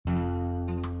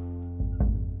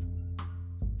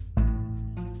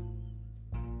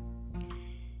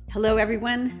Hello,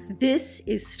 everyone. This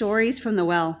is Stories from the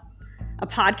Well, a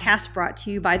podcast brought to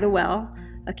you by The Well,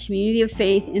 a community of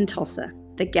faith in Tulsa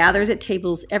that gathers at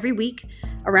tables every week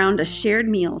around a shared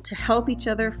meal to help each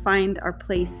other find our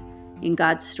place in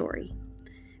God's story.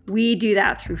 We do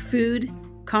that through food,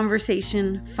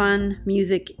 conversation, fun,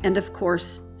 music, and of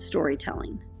course,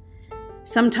 storytelling.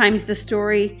 Sometimes the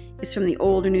story is from the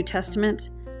Old or New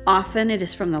Testament. Often it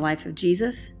is from the life of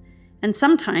Jesus. And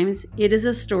sometimes it is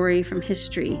a story from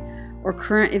history or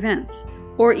current events,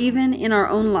 or even in our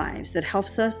own lives that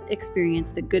helps us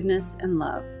experience the goodness and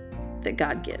love that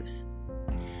God gives.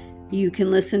 You can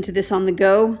listen to this on the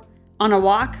go, on a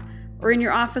walk, or in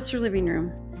your office or living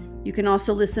room. You can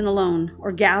also listen alone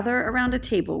or gather around a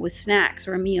table with snacks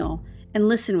or a meal and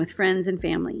listen with friends and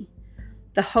family.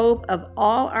 The hope of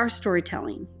all our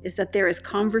storytelling is that there is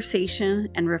conversation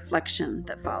and reflection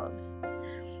that follows.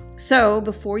 So,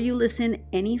 before you listen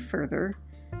any further,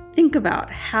 think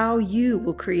about how you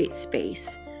will create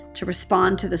space to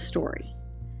respond to the story.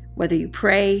 Whether you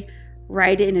pray,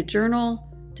 write it in a journal,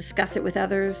 discuss it with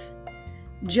others,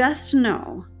 just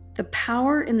know the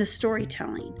power in the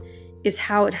storytelling is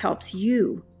how it helps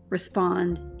you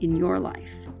respond in your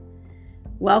life.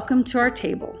 Welcome to our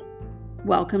table.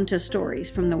 Welcome to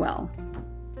Stories from the Well.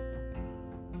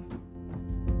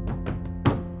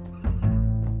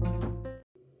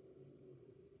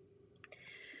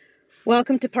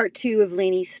 Welcome to part 2 of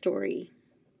Lanie's story.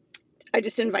 I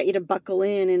just invite you to buckle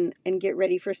in and get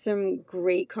ready for some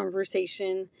great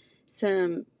conversation,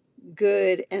 some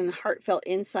good and heartfelt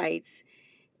insights,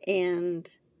 and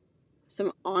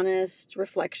some honest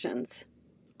reflections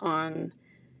on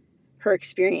her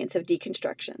experience of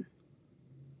deconstruction.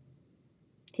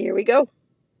 Here we go.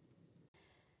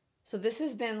 So this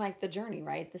has been like the journey,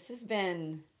 right? This has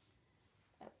been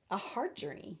a hard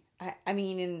journey. I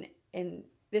mean, and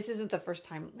this isn't the first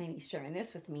time Lanie's sharing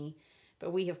this with me,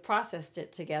 but we have processed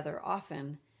it together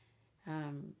often,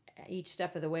 each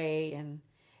step of the way.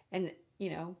 And you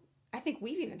know, I think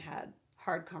we've even had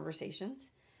hard conversations.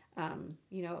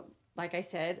 Like I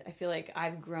said, I feel like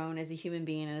I've grown as a human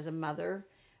being and as a mother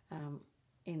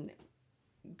in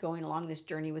going along this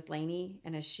journey with Lanie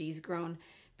and as she's grown.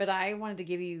 But I wanted to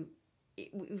give you,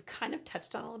 we've kind of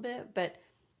touched on it a little bit, but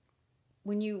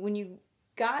when you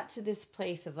got to this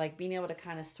place of like being able to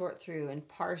kind of sort through and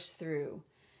parse through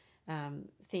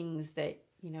things that,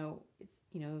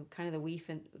 kind of the wheat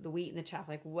and the chaff,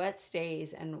 like what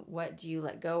stays and what do you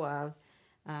let go of?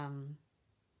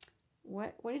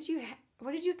 What did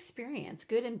you experience,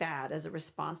 good and bad, as a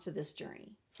response to this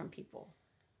journey from people?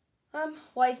 Well,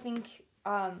 I think,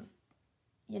 I'll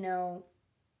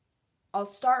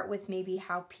start with maybe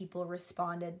how people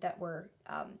responded that were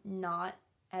not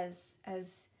as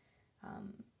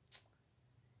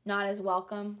not as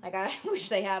welcome. Like, I wish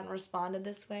they hadn't responded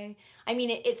this way. I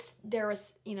mean,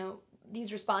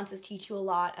 these responses teach you a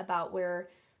lot about where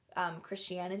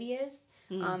Christianity is,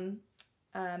 and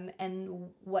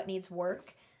what needs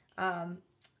work.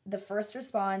 The first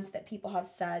response that people have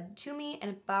said to me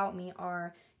and about me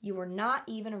are, "You were not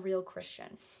even a real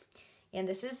Christian." And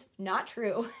this is not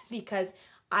true because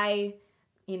the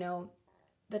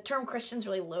term Christian's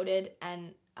really loaded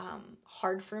and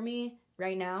hard for me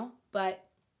right now, but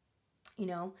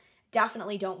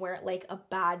definitely don't wear it like a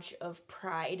badge of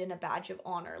pride and a badge of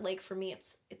honor. Like, for me, it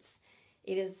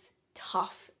is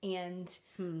tough and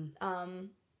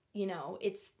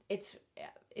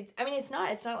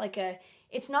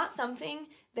it's not something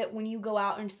that when you go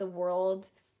out into the world,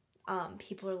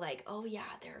 people are like, "Oh yeah,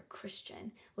 they're a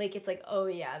Christian." Like, it's like, "Oh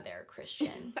yeah, they're a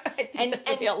Christian." I think that's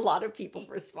the way a lot of people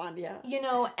respond, yeah.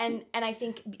 And I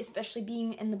think, especially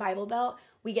being in the Bible Belt,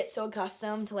 we get so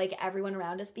accustomed to like everyone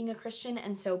around us being a Christian,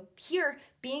 and so here,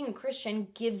 being a Christian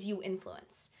gives you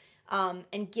influence,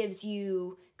 and gives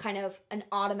you kind of an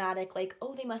automatic like,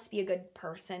 "Oh, they must be a good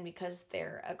person because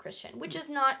they're a Christian," which is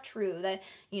not true. That,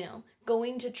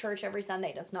 going to church every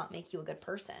Sunday does not make you a good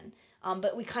person.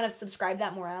 But we kind of subscribe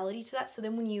that morality to that. So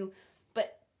then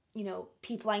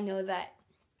people I know that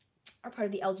are part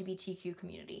of the LGBTQ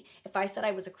community, if I said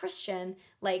I was a Christian,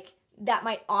 like, that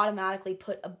might automatically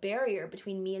put a barrier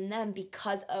between me and them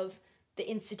because of the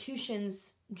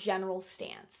institution's general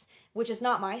stance, which is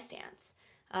not my stance.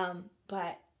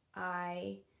 But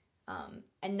I,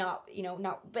 and not,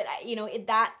 but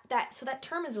so that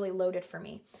term is really loaded for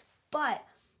me. But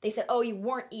they said, "Oh, you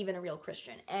weren't even a real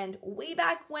Christian." And way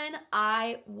back when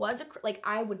I was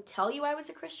I would tell you I was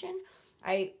a Christian.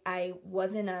 I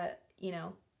wasn't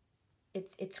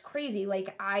it's crazy.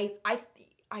 Like,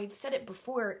 I've said it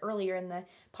before earlier in the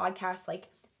podcast, like,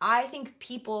 I think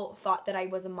people thought that I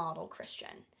was a model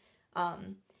Christian.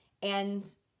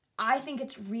 And I think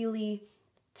it's really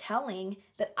telling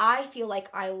that I feel like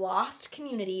I lost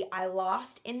community, I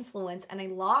lost influence, and I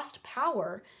lost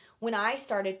power when I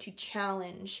started to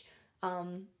challenge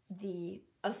the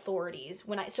authorities.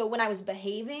 When I was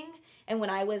behaving and when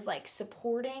I was like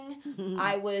supporting,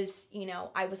 I was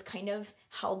kind of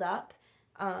held up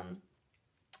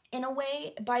in a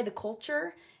way by the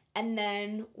culture. And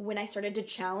then when I started to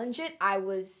challenge it, I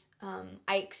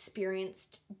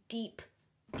experienced deep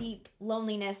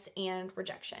loneliness and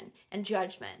rejection and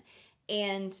judgment.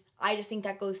 And I just think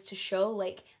that goes to show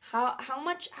like how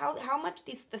much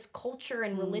this culture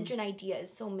and religion idea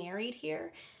is so married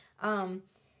here.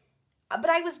 But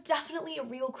I was definitely a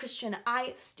real Christian.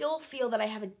 I still feel that I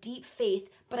have a deep faith,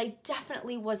 but I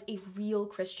definitely was a real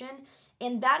Christian.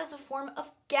 And that is a form of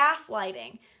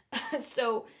gaslighting.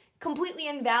 So completely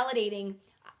invalidating,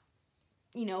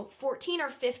 14 or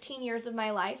 15 years of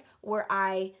my life where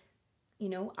I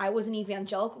was an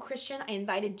evangelical Christian. I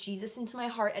invited Jesus into my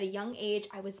heart at a young age.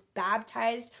 I was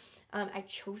baptized. I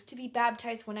chose to be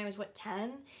baptized when I was,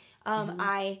 10? On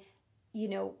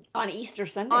Easter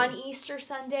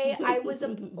Sunday. I was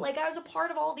a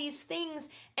part of all these things.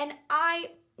 And I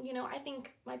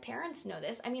think my parents know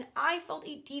this. I mean, I felt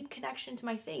a deep connection to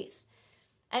my faith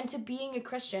and to being a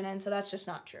Christian. And so that's just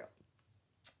not true.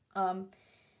 The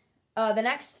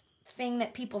next thing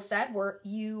that people said were,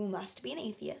 you must be an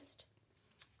atheist.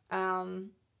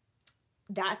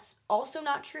 That's also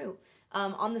not true.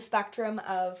 On the spectrum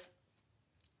of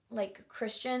like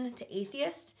Christian to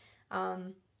atheist,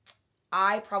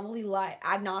 I probably lie,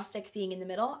 agnostic being in the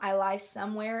middle. I lie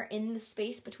somewhere in the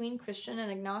space between Christian and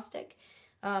agnostic.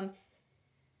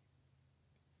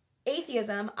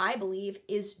 Atheism, I believe,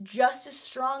 is just as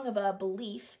strong of a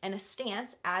belief and a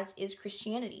stance as is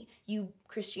Christianity. You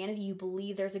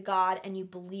believe there's a God, and you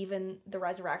believe in the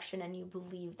resurrection, and you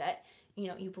believe that,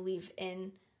 you believe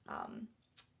in,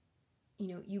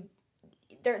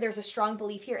 there's a strong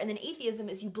belief here. And then atheism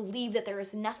is you believe that there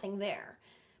is nothing there.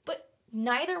 But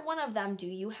neither one of them do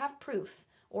you have proof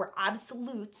or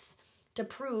absolutes to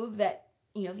prove that,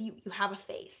 you have a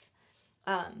faith.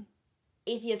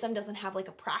 Atheism doesn't have like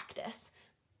a practice,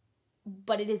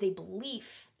 but it is a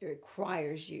belief. It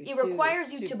requires you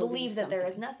to believe that there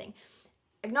is nothing.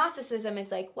 Agnosticism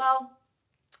is like, well,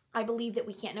 I believe that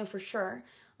we can't know for sure.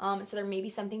 So there may be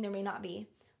something, there may not be,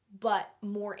 but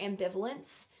more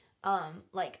ambivalence. A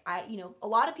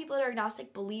lot of people that are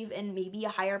agnostic believe in maybe a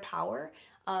higher power,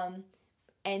 and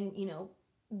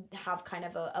have kind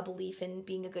of a belief in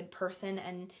being a good person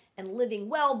and living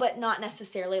well, but not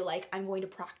necessarily like I'm going to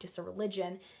practice a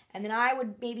religion. And then I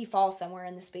would maybe fall somewhere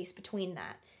in the space between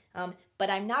that. But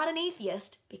I'm not an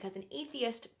atheist, because an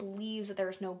atheist believes that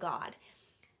there's no God.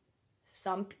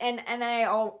 And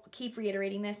I'll keep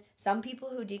reiterating this. Some people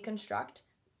who deconstruct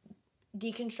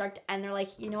and they're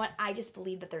like, you know what? I just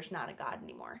believe that there's not a God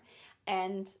anymore.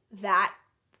 And that,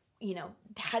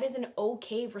 that is an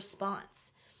okay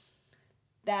response.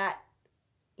 That,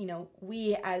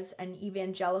 we as an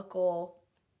evangelical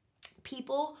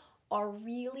people are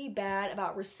really bad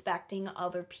about respecting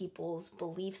other people's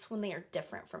beliefs when they are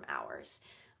different from ours.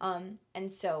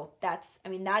 And so that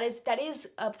is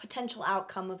a potential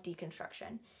outcome of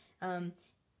deconstruction.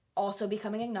 Also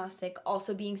becoming agnostic,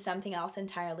 also being something else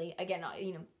entirely. Again,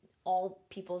 all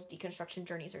people's deconstruction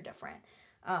journeys are different.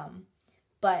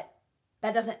 But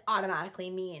that doesn't automatically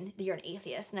mean that you're an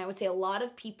atheist. And I would say a lot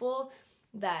of people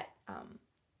that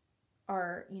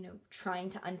are, trying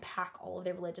to unpack all of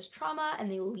their religious trauma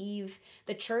and they leave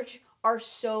the church are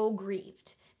so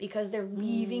grieved because they're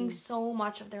leaving so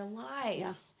much of their lives.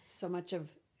 Yeah, so much of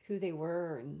who they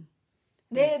were. And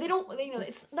they don't,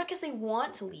 it's not because they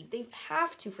want to leave. They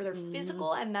have to for their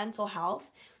physical and mental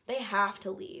health. They have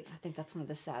to leave. I think that's one of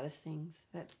the saddest things.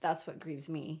 That's what grieves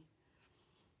me.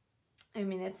 I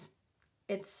mean, it's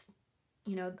there's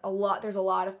a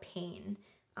lot of pain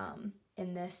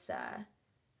in this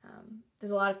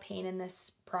there's a lot of pain in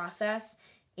this process,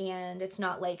 and it's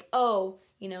not like,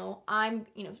 I'm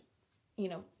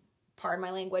pardon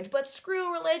my language, but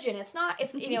screw religion. It's not,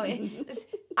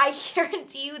 I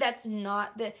guarantee you that's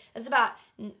not that's about,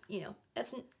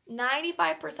 that's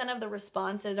 95% of the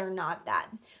responses are not that.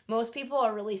 Most people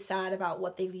are really sad about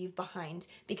what they leave behind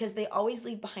because they always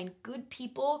leave behind good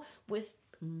people with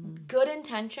good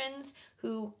intentions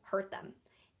who hurt them.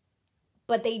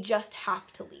 But they just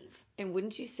have to leave. And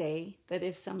wouldn't you say that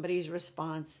if somebody's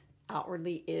response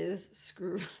outwardly is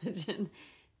screw religion,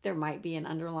 there might be an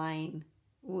underlying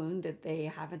wound that they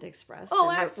haven't expressed? Oh,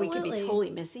 absolutely. We could be totally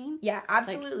missing. Yeah,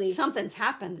 absolutely. Like something's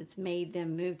happened that's made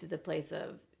them move to the place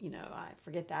of, I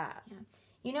forget that. Yeah.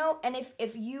 And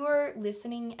if you are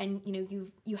listening and,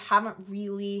 you haven't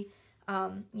really,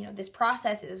 this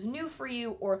process is new for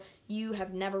you, or you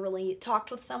have never really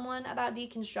talked with someone about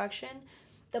deconstruction,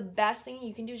 the best thing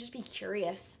you can do is just be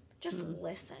curious. Just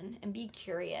listen and be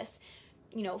curious.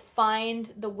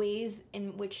 Find the ways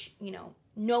in which,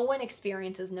 no one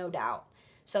experiences no doubt.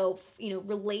 So,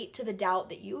 relate to the doubt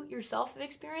that you yourself have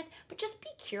experienced, but just be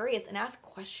curious and ask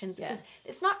questions, because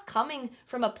it's not coming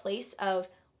from a place of,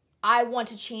 I want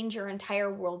to change your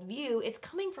entire worldview. It's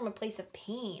coming from a place of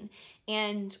pain.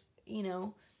 And,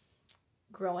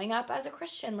 growing up as a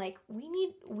Christian,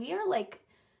 we are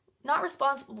not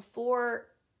responsible for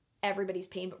everybody's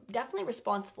pain, but definitely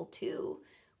responsible too.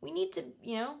 We need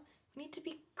to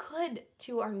be good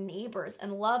to our neighbors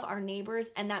and love our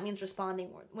neighbors, and that means responding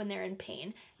when they're in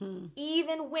pain,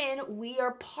 even when we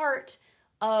are part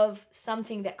of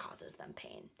something that causes them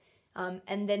pain.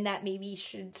 And then that maybe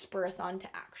should spur us on to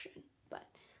action. But,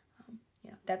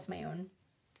 that's my own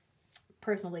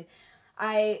personal belief.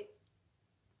 I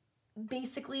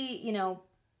basically,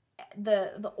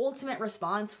 the ultimate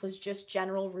response was just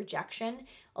general rejection.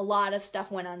 A lot of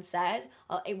stuff went unsaid.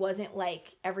 It wasn't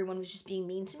like everyone was just being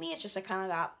mean to me. It's just I kind of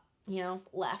got,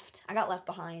 left. I got left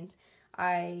behind.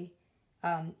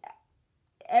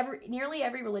 Nearly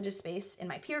every religious space in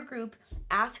my peer group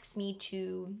asks me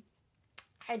to,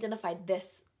 I identified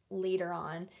this later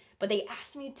on, but they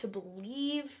asked me to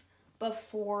believe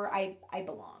before I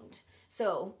belonged.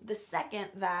 So the second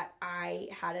that I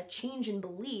had a change in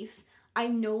belief, I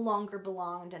no longer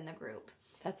belonged in the group.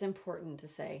 That's important to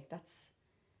say. That's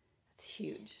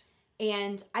huge.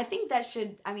 And I think that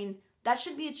should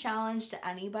be a challenge to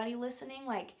anybody listening.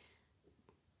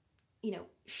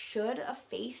 Should a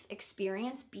faith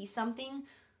experience be something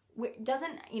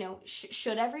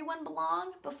should everyone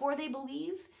belong before they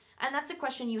believe? And that's a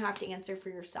question you have to answer for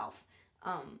yourself.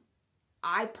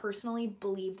 I personally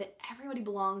believe that everybody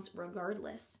belongs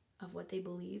regardless of what they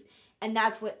believe. And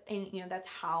that's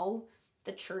how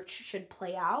the church should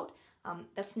play out.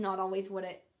 That's not always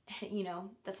what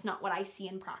that's not what I see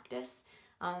in practice.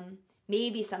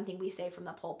 Maybe something we say from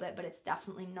the pulpit, but it's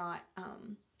definitely not,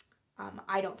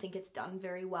 I don't think it's done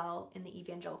very well in the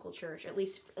evangelical church, at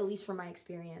least from my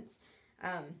experience.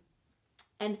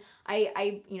 And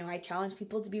I challenge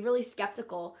people to be really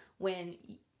skeptical when,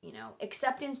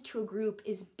 acceptance to a group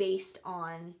is based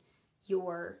on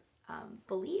your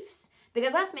beliefs,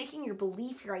 because that's making your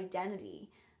belief your identity.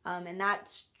 And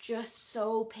that's just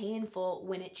so painful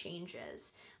when it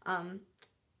changes.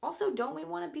 Also, don't we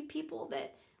want to be people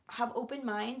that have open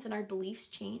minds and our beliefs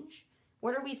change?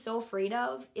 What are we so afraid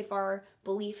of if our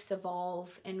beliefs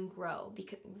evolve and grow?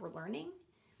 Because we're learning.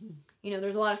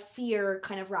 There's a lot of fear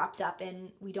kind of wrapped up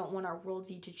in, we don't want our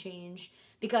worldview to change,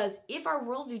 because if our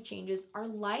worldview changes, our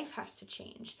life has to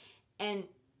change. And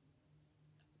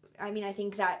I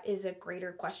think that is a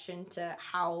greater question to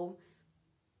how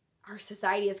our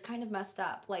society is kind of messed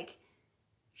up.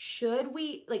 Should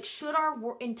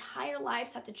our entire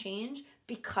lives have to change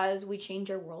because we change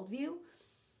our worldview?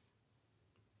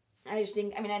 I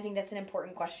think that's an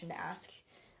important question to ask.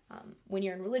 When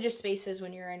you're in religious spaces,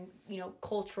 when you're in,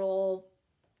 cultural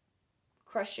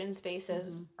Christian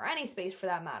spaces, or any space for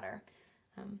that matter.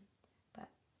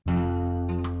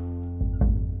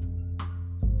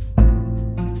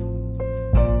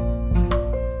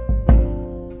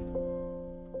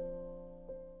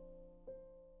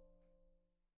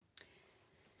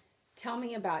 Tell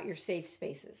me about your safe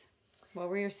spaces. What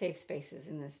were your safe spaces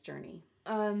in this journey?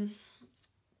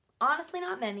 Honestly,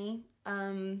 not many.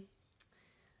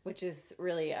 Which is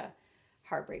really a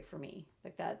heartbreak for me.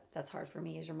 That's hard for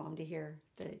me as your mom to hear,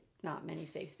 that not many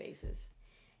safe spaces.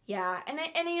 Yeah, and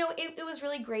it was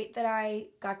really great that I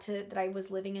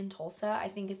was living in Tulsa. I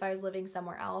think if I was living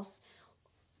somewhere else,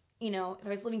 if I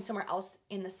was living somewhere else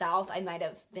in the South, I might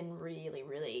have been really,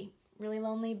 really, really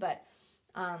lonely. But,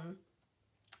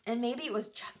 and maybe it was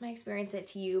just my experience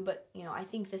to you, but, I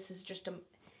think this is just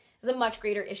there's a much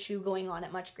greater issue going on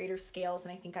at much greater scales,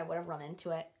 and I think I would have run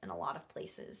into it in a lot of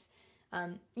places.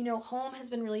 Home has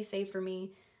been really safe for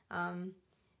me.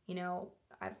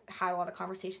 I've had a lot of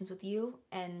conversations with you,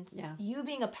 and you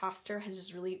being a pastor has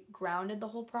just really grounded the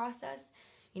whole process.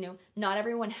 Not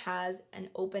everyone has an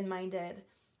open-minded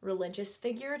religious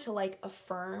figure to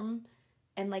affirm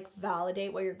and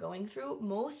validate what you're going through.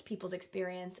 Most people's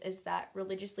experience is that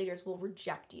religious leaders will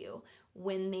reject you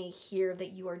when they hear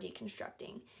that you are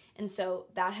deconstructing. And so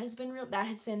that has been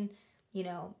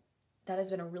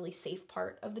a really safe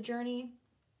part of the journey,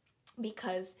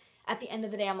 because at the end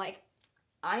of the day, I'm like,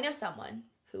 I know someone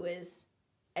who is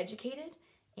educated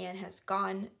and has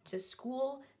gone to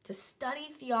school to study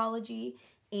theology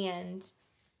and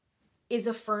is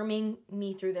affirming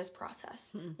me through this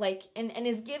process. Like, and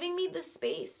is giving me the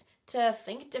space to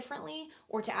think differently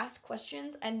or to ask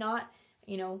questions, and not,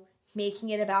 making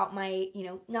it about my,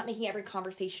 not making every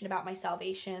conversation about my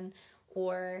salvation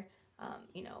or,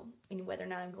 whether or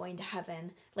not I'm going to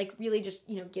heaven. Like, really just,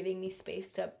 giving me space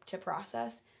to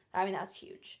process. I mean, that's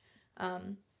huge.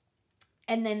 And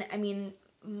then,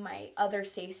 my other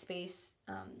safe space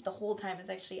the whole time is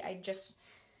actually, I just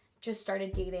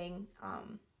started dating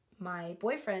my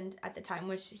boyfriend at the time,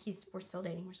 which we're still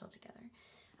dating, we're still together.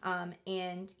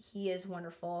 And he is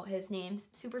wonderful. His name's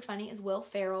super funny, is Will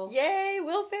Ferrell. Yay,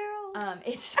 Will Ferrell.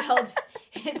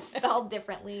 It's spelled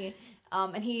differently.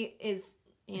 And he is,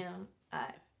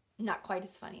 not quite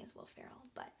as funny as Will Ferrell,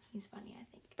 but he's funny, I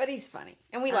think. But he's funny,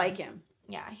 and we like him.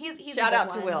 Yeah, he's shout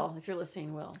out to Will if you're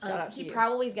listening. Will, shout out to you. He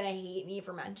probably is gonna hate me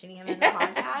for mentioning him in the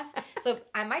podcast, so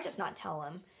I might just not tell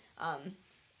him.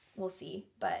 We'll see,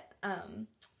 but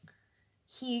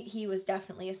he was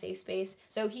definitely a safe space.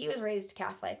 So he was raised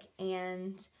Catholic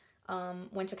and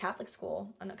went to Catholic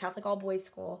school, a Catholic all boys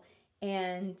school,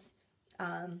 and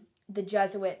the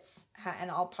Jesuits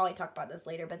and I'll probably talk about this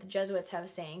later, but the Jesuits have a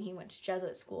saying. He went to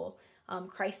Jesuit school,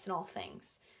 Christ in all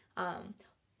things.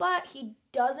 But he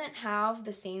doesn't have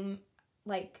the same,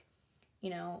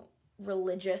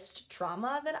 religious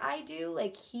trauma that I do.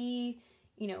 Like, he,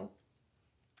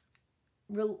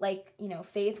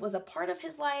 faith was a part of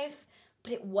his life,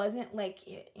 but it wasn't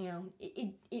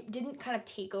it didn't kind of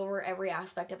take over every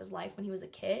aspect of his life when he was a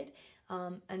kid.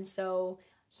 And so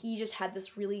he just had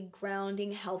this really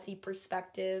grounding, healthy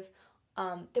perspective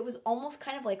that was almost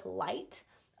kind of light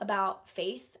about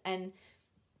faith, and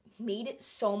made it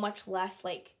so much less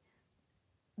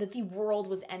that the world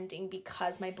was ending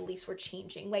because my beliefs were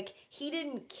changing. He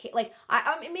didn't care.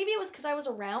 Maybe it was because I was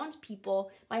around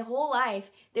people my whole life.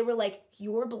 They were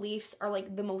your beliefs are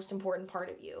the most important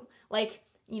part of you.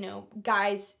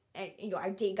 Guys,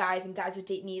 I date guys, and guys would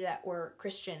date me that were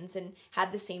Christians and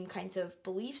had the same kinds of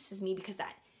beliefs as me, because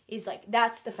that is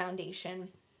that's the foundation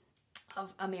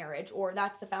of a marriage, or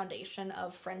that's the foundation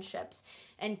of friendships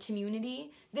and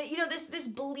community. That this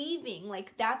believing,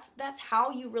 that's how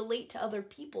you relate to other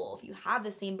people, if you have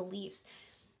the same beliefs.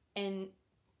 And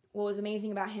what was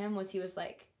amazing about him was he was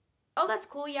oh, that's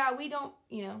cool, yeah, we don't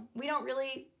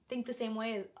really think the same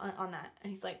way on that.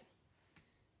 And he's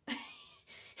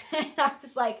and I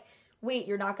was wait,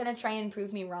 you're not gonna try and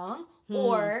prove me wrong?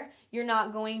 Or you're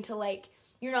not going to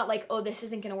you're not oh, this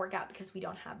isn't gonna work out because we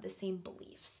don't have the same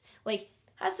beliefs.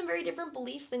 Has some very different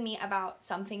beliefs than me about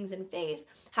some things in faith.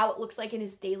 How it looks in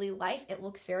his daily life, it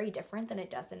looks very different than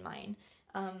it does in mine.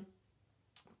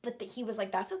 But he was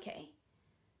that's okay.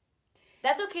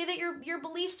 That's okay that your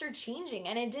beliefs are changing,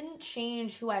 and it didn't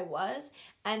change who I was.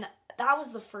 And that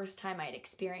was the first time I'd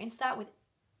experienced that with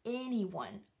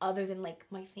anyone other than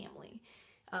my family.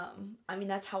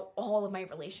 That's how all of my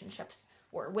relationships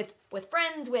were, with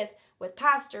friends, with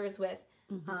pastors, with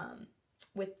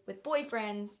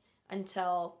boyfriends,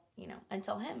 until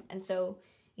him. And so,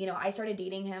 I started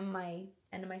dating him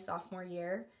end of my sophomore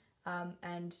year.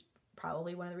 And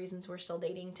probably one of the reasons we're still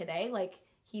dating today.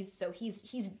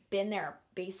 He's been there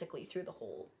basically through the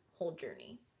whole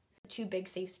journey. 2 big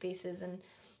safe spaces, and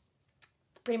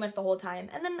pretty much the whole time.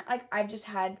 And then I've just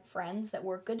had friends that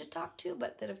were good to talk to,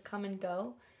 but that have come and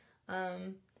go.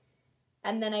 And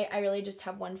then I really just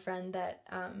have one friend that,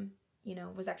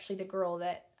 was actually the girl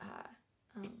that,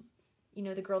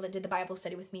 the girl that did the Bible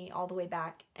study with me all the way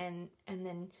back, and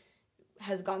then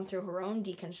has gone through her own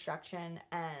deconstruction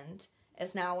and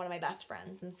is now one of my best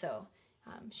friends. And so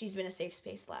she's been a safe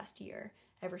space last year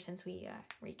ever since we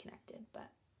reconnected.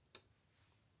 But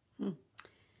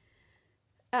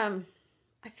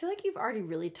I feel like you've already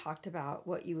really talked about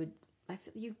what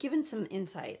you've given some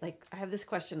insight. I have this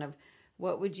question of,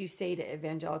 what would you say to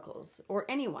evangelicals, or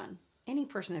anyone, any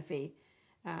person of faith,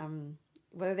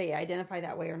 whether they identify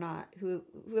that way or not, who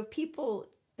have people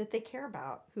that they care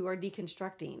about, who are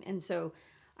deconstructing? And so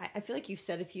I feel like you've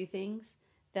said a few things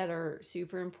that are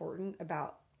super important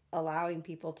about allowing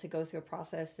people to go through a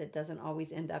process that doesn't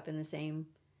always end up in the same,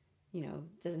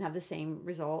 doesn't have the same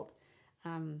result.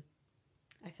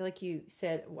 I feel like you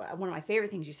said, one of my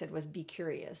favorite things you said was, be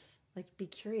curious. Be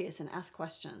curious and ask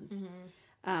questions.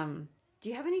 Mm-hmm. Do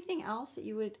you have anything else that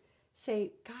you would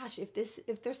say, gosh, if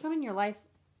there's someone in your life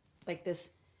like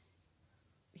this,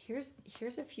 here's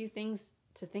a few things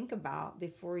to think about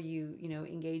before you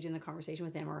engage in the conversation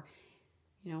with them, or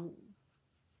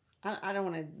I don't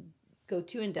want to go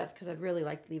too in depth because I'd really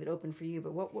like to leave it open for you,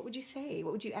 but what would you say?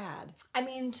 What would you add?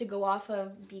 To go off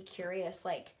of be curious,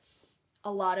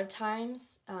 a lot of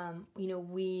times,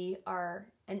 we are,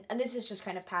 and this is just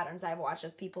kind of patterns I've watched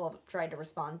as people have tried to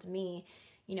respond to me.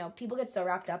 People get so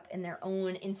wrapped up in their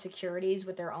own insecurities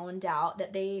with their own doubt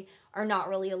that they are not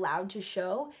really allowed to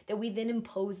show, that we then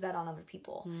impose that on other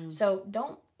people. So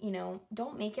don't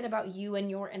make it about you and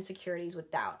your insecurities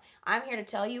with doubt. I'm here to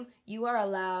tell you, you are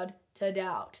allowed to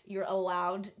doubt. You're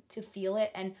allowed to feel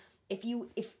it. And if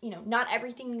not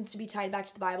everything needs to be tied back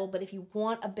to the Bible, but if you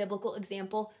want a biblical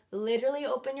example, literally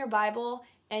open your Bible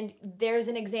and there's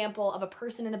an example of a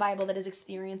person in the Bible that has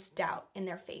experienced doubt in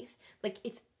their faith. Like,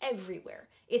 it's everywhere.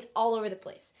 It's all over the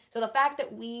place. So the fact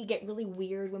that we get really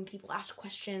weird when people ask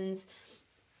questions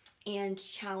and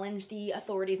challenge the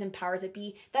authorities and powers that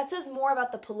be, that says more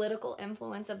about the political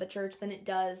influence of the church than it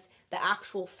does the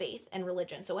actual faith and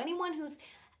religion. So anyone who's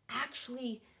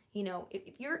actually,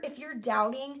 if you're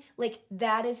doubting, like,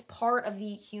 that is part of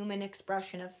the human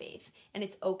expression of faith, and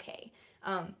it's okay.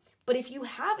 But if you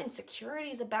have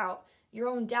insecurities about your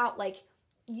own doubt, like,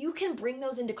 you can bring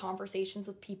those into conversations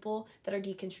with people that are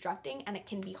deconstructing, and it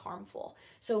can be harmful.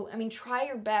 So, try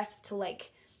your best to,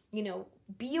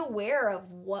 be aware of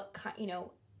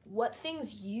what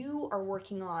things you are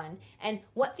working on, and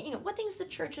what things the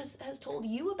church has told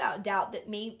you about doubt that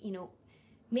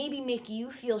maybe make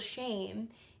you feel shame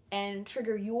and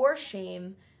trigger your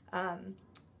shame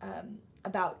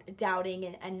about doubting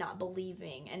and not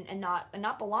believing and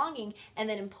not belonging, and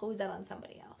then impose that on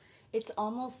somebody else. It's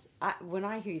almost, when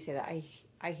I hear you say that,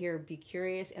 I hear be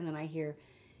curious, and then I hear,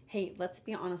 hey, let's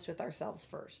be honest with ourselves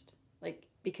first. Like,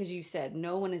 because you said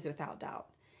no one is without doubt.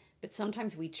 But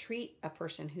sometimes we treat a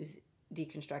person who's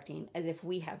deconstructing as if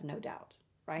we have no doubt,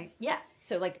 right? Yeah.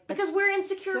 So because we're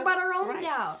insecure about our own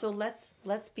doubt. So let's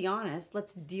be honest.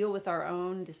 Let's deal with our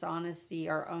own dishonesty,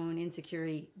 our own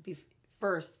insecurity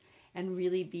first, and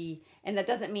really be. And that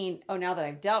doesn't mean, oh, now that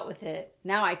I've dealt with it,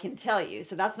 now I can tell you.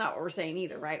 So that's not what we're saying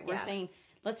either, right? We're saying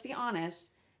let's be honest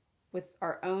with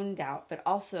our own doubt, but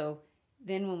also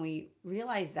then when we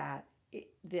realize that,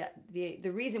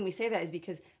 the reason we say that is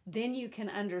because then you can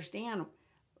understand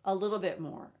a little bit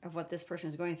more of what this person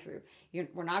is going through.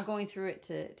 We're not going through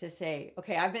it to say,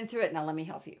 okay, I've been through it, now let me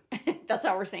help you. That's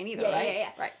not what we're saying either, right? Yeah.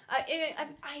 Right.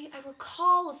 I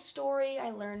recall a story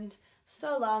I learned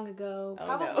so long ago,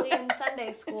 probably in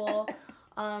Sunday school,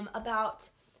 about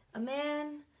a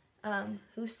man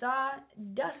who saw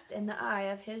dust in the eye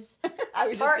of his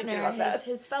partner,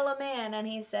 his fellow man, and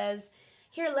he says,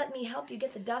 "Here, let me help you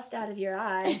get the dust out of your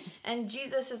eye." And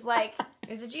Jesus is like,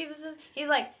 he's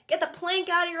like, "Get the plank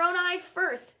out of your own eye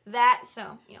first."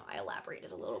 So, I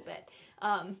elaborated a little bit.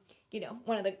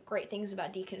 One of the great things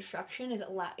about deconstruction is it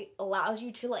allows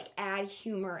you to add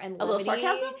humor and levity, a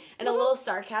little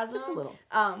sarcasm, just a little,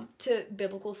 to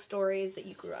biblical stories that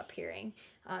you grew up hearing.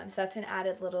 So that's an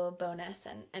added little bonus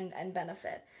and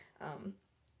benefit. I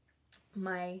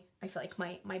feel like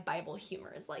my Bible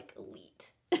humor is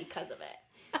elite because of it.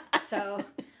 So,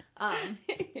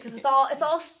 because it's all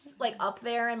up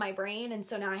there in my brain, and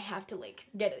so now I have to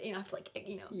get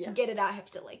it. Get it out. I have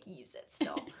to use it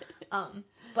still.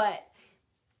 But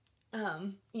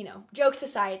jokes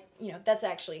aside, that's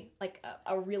actually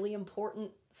a really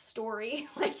important story.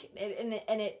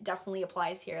 And it definitely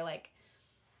applies here.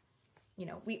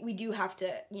 We do have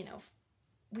to,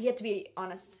 we have to be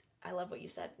honest. I love what you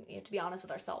said. We have to be honest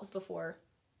with ourselves before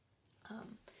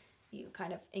you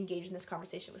kind of engage in this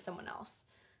conversation with someone else.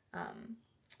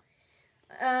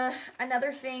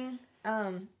 Another thing,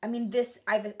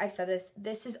 I've said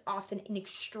this is often an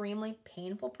extremely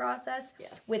painful process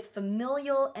with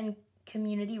familial and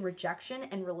community rejection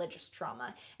and religious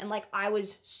trauma. And I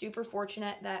was super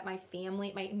fortunate that my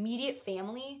immediate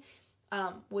family,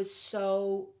 was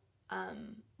so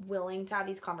willing to have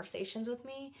these conversations with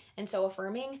me and so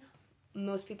affirming.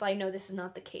 Most people I know, this is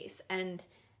not the case, and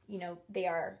they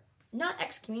are not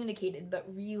excommunicated, but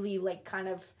really kind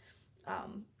of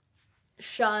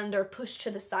shunned or pushed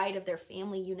to the side of their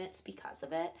family units because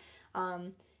of it,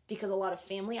 because a lot of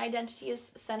family identity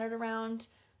is centered around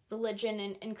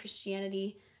religion and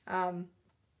Christianity,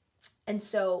 and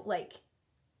so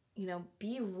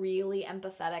be really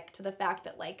empathetic to the fact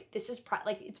that this is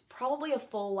it's probably a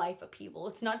full life upheaval.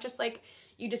 It's not just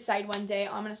you decide one day,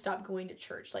 oh, I'm gonna stop going to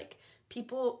church.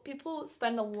 People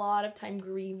spend a lot of time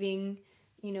grieving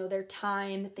their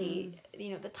time that they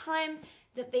the time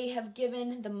that they have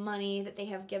given, the money that they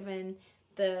have given,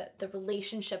 the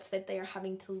relationships that they are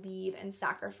having to leave and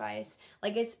sacrifice.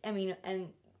 And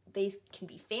they can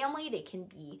be family, they can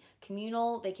be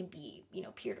communal, they can be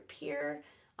peer-to-peer.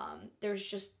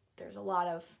 There's a lot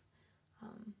of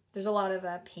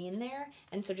pain there,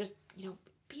 and so just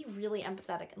be really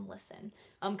empathetic and listen,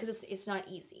 because it's not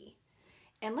easy.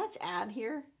 And let's add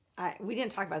here, we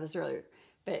didn't talk about this earlier,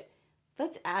 but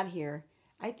let's add here,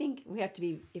 I think we have to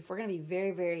be, if we're going to be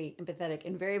very, very empathetic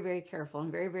and very, very careful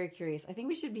and very, very curious, I think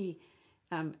we should be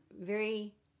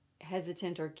very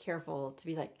hesitant or careful to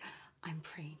be like, I'm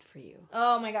praying for you.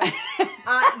 Oh my gosh.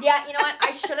 Yeah, you know what?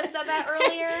 I should have said that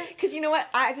earlier. Because you know what?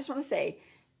 I just want to say,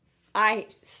 I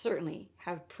certainly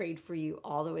have prayed for you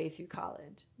all the way through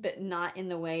college, but not in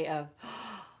the way of,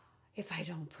 if I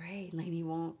don't pray, Lanie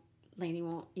won't,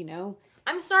 you know.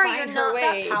 I'm sorry, you're not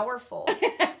that powerful.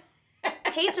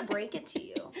 Hate to break it to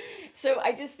you. So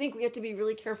I just think we have to be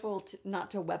really careful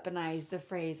not to weaponize the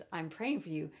phrase, I'm praying for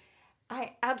you.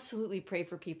 I absolutely pray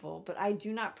for people, but I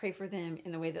do not pray for them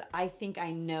in the way that I think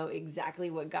I know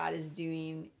exactly what God is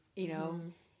doing, you know,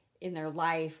 in their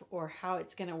life or how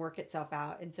it's going to work itself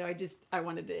out. And so I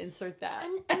wanted to insert that.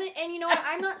 And you know what?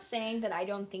 I'm not saying that I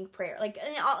don't think prayer,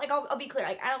 I'll be clear.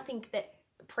 Like, I don't think that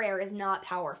prayer is not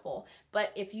powerful,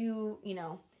 but if you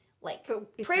know, like,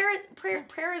 prayer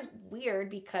is weird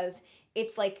because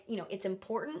it's like, you know, it's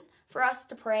important for us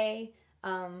to pray,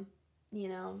 you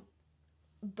know,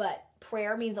 but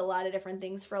prayer means a lot of different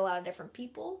things for a lot of different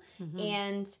people. Mm-hmm.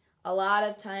 And a lot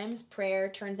of times prayer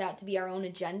turns out to be our own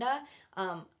agenda,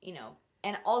 you know,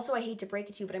 and also I hate to break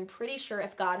it to you, but I'm pretty sure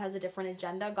if God has a different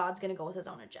agenda, God's going to go with his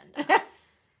own agenda.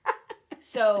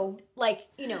 So, like,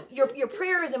 you know, your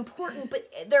prayer is important, but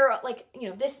there are, like, you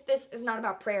know, this is not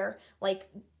about prayer. Like,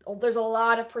 there's a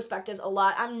lot of perspectives,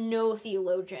 I'm no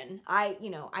theologian. I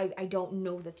don't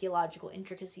know the theological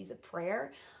intricacies of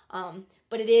prayer.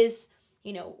 But it is,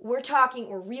 you know, we're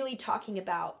really talking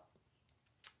about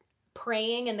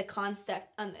praying in the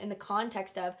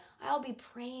context of, I'll be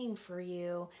praying for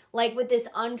you. Like, with this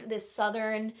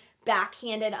southern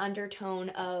backhanded undertone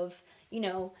of, you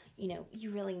know,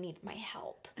 you really need my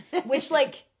help. Which,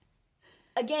 like,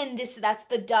 again, that's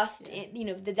the dust,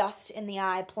 the dust in the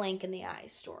eye, plank in the eye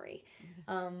story.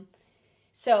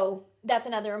 So that's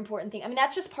another important thing. I mean,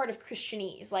 that's just part of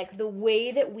Christianese. Like, the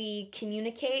way that we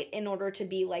communicate in order to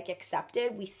be, like,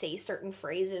 accepted, we say certain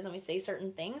phrases and we say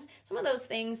certain things. Some of those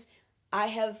things I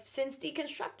have since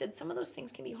deconstructed. Some of those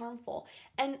things can be harmful.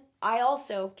 And I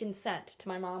also consent to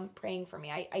my mom praying for me.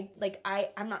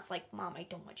 I'm not like, Mom, I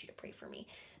don't want you to pray for me.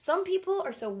 Some people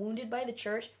are so wounded by the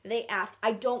church, they ask,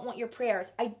 I don't want your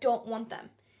prayers. I don't want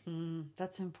them.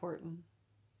 That's important.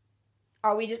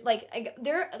 Are we just like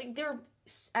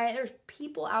there's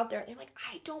people out there, they're like,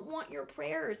 I don't want your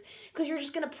prayers because you're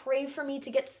just going to pray for me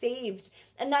to get saved.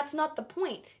 And that's not the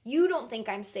point. You don't think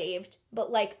I'm saved,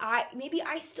 but like maybe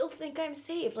I still think I'm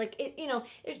saved. Like, it, you know,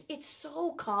 it's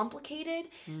so complicated.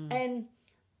 And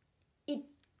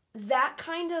that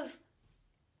kind of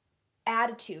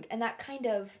attitude and that kind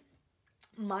of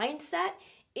mindset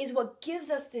is what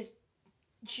gives us this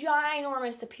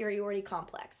ginormous superiority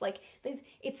complex. Like,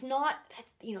 it's not,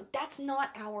 that's not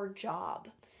our job,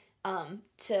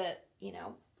 to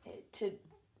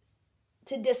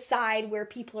decide where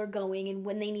people are going and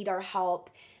when they need our help,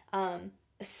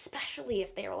 especially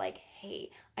if they're like,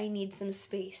 hey, I need some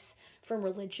space from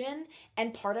religion.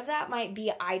 And part of that might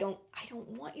be, I don't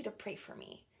want you to pray for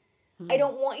me. I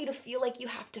don't want you to feel like you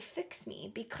have to fix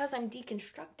me because I'm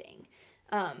deconstructing,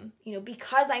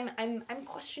 because I'm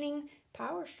questioning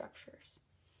power structures.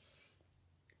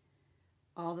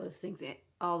 All those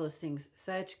things,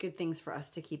 such good things for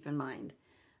us to keep in mind.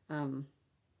 And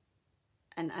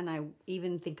I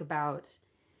even think about,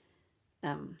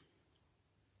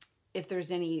 if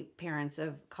there's any parents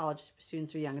of college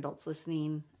students or young adults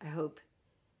listening, I hope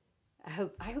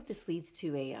this leads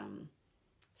to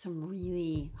some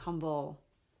really humble,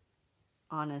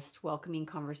 honest, welcoming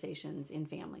conversations in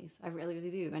families. I really, really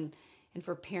do. And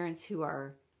for parents who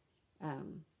are,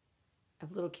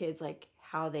 of little kids, like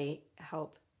how they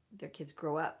help their kids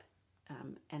grow up,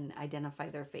 and identify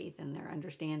their faith and their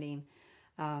understanding,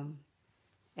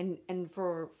 and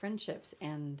for friendships,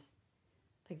 and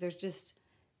like there's just,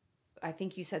 I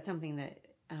think you said something that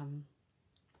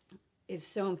is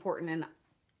so important, and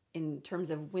in terms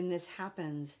of when this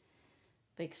happens,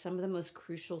 like some of the most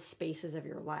crucial spaces of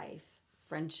your life,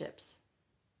 friendships,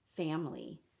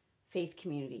 family, faith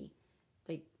community,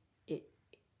 like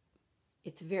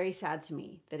it's very sad to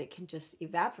me that it can just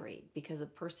evaporate because a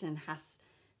person has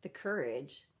the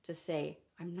courage to say,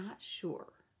 I'm not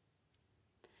sure.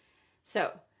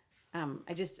 So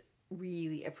I just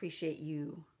really appreciate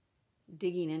you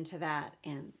digging into that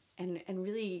and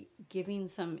really giving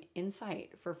some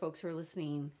insight for folks who are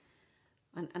listening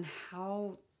on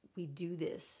how we do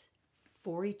this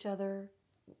for each other,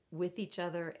 with each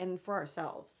other, and for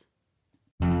ourselves.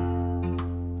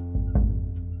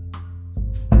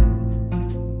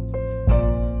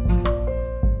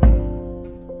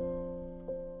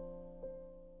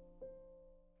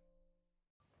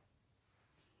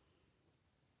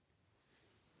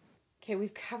 Okay,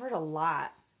 we've covered a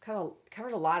lot.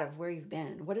 Covered a lot of where you've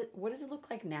been. What does it look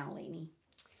like now, Lanie?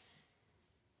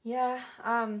 Yeah.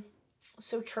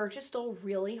 So church is still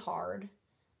really hard.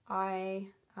 Last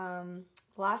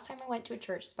time I went to a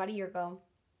church, it's about a year ago,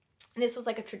 and this was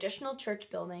like a traditional church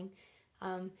building.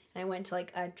 And I went to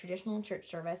like a traditional church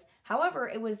service. However,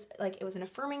 it was an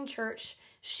affirming church,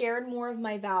 shared more of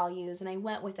my values, and I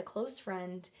went with a close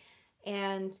friend,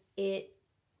 and it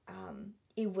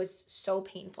was so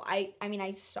painful. I mean,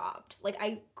 I sobbed. Like,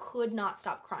 I could not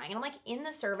stop crying. And I'm like in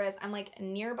the service, I'm like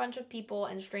near a bunch of people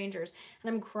and strangers,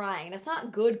 and I'm crying. And it's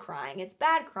not good crying, it's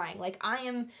bad crying. Like,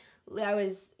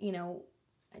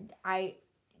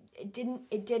 it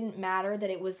didn't matter that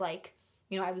it was like,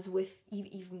 I was with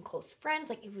even close friends.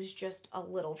 Like, it was just a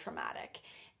little traumatic.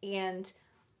 And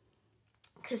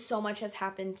because so much has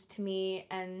happened to me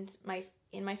and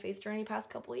in my faith journey past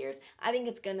couple of years, I think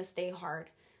it's going to stay hard.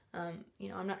 I'm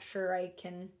not sure I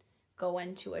can go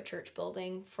into a church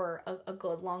building for a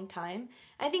good long time.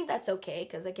 I think that's okay,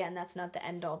 because again, that's not the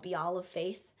end all be all of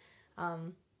faith.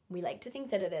 We like to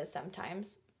think that it is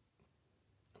sometimes.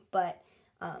 But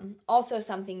also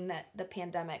something that the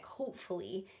pandemic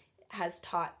hopefully has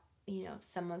taught,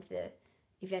 some of the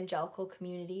evangelical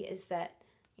community is that,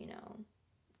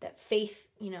 that faith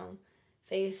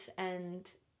and,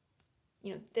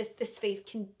 this faith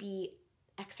can be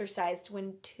exercised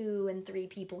when 2 and 3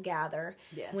 people gather.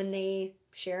 Yes. When they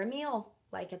share a meal,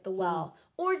 like at the well,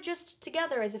 or just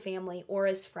together as a family or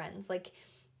as friends. Like,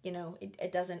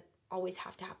 it doesn't always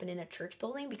have to happen in a church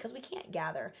building because we can't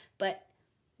gather, but,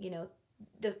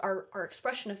 our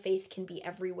expression of faith can be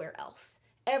everywhere else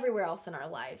in our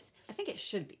lives. I think it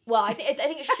should be. Well, I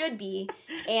think it should be,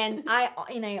 and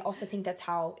I also think that's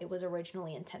how it was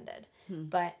originally intended.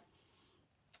 But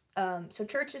so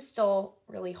church is still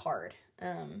really hard.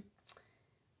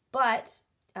 But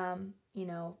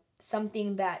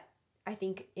something that I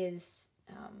think is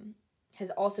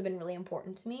has also been really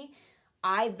important to me.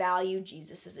 I value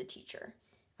Jesus as a teacher.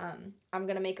 I'm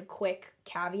gonna make a quick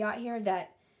caveat here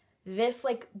that this,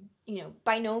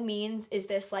 by no means is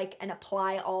this like an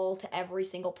apply all to every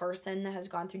single person that has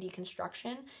gone through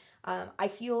deconstruction. I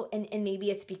feel, and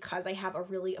maybe it's because I have a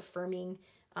really affirming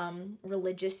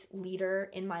religious leader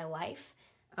in my life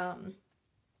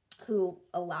who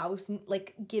allows me,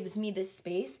 gives me this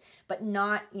space, but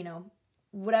not,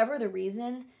 whatever the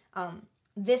reason,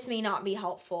 this may not be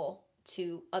helpful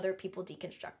to other people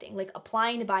deconstructing. Like,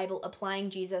 applying the Bible, applying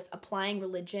Jesus, applying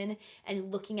religion,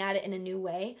 and looking at it in a new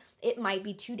way, it might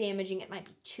be too damaging, it might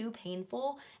be too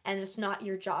painful, and it's not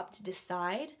your job to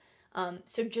decide.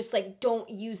 So just, don't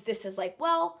use this as I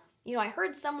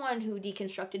heard someone who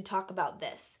deconstructed talk about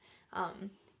this.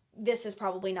 This is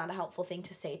probably not a helpful thing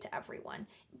to say to everyone.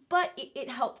 But it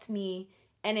helped me,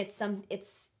 and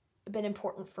it's been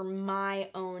important for my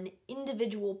own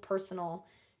individual personal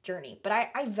journey. But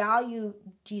I value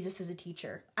Jesus as a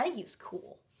teacher. I think he was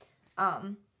cool.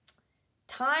 Time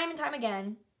and time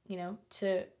again,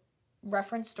 to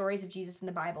reference stories of Jesus in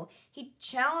the Bible, he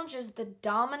challenges the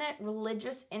dominant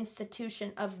religious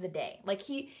institution of the day. Like,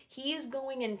 he is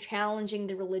going and challenging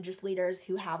the religious leaders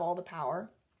who have all the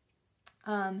power.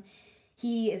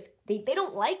 They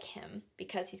don't like him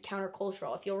because he's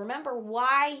countercultural. If you'll remember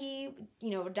why he,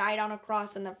 died on a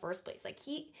cross in the first place,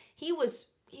 he was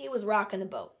rocking the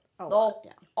boat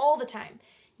all the time.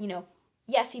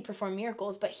 Yes, he performed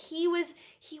miracles, but he was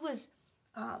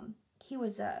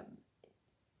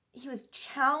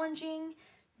challenging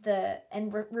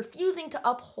refusing to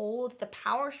uphold the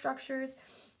power structures.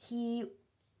 He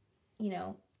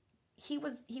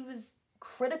was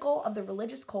critical of the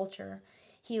religious culture.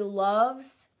 He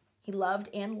loved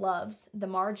and loves the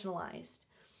marginalized,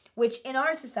 which in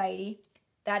our society,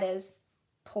 that is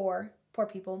poor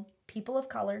people, people of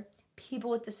color,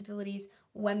 people with disabilities,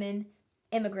 women,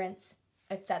 immigrants,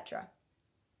 etc.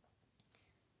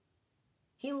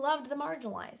 He loved the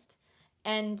marginalized.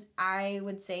 And I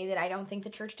would say that I don't think the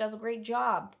church does a great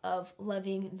job of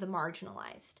loving the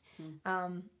marginalized.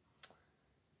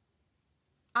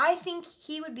 I think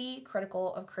he would be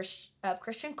critical of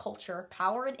Christian culture,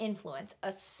 power, and influence,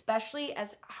 especially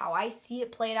as how I see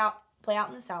it play out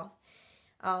in the South.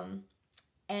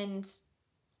 And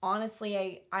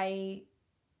honestly, I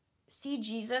see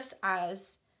Jesus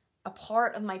as a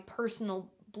part of my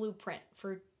personal blueprint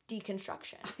for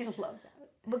deconstruction. I love that.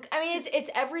 I mean, it's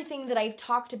everything that I've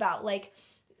talked about,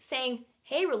 saying,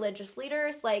 hey, religious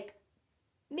leaders,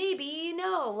 maybe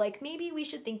we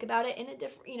should think about it in a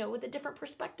different, with a different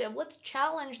perspective. Let's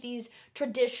challenge these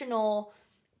traditional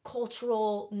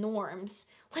cultural norms.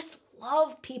 Let's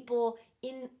love people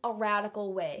in a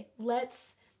radical way.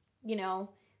 Let's,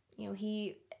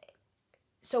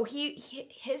 so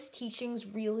his teachings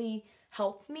really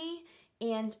help me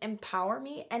and empower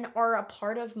me and are a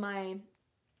part of my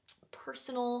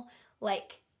personal,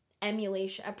 like,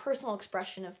 emulation, a personal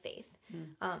expression of faith.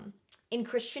 In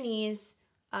Christianese,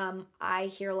 I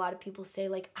hear a lot of people say,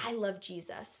 like, I love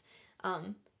Jesus.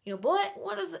 But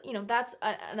what is, that's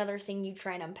another thing you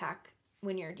try and unpack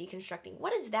when you're deconstructing.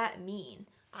 What does that mean?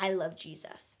 I love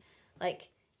Jesus. Like,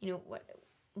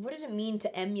 what does it mean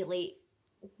to emulate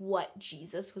what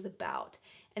Jesus was about?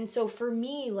 And so for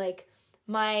me, like,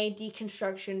 my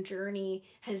deconstruction journey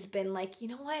has been like,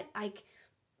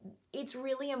 it's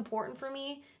really important for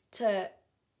me to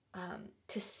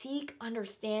seek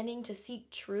understanding, to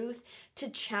seek truth, to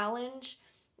challenge,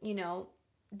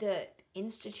 the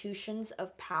institutions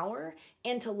of power,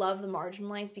 and to love the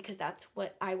marginalized, because that's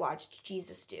what I watched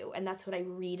Jesus do, and that's what I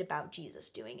read about Jesus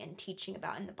doing and teaching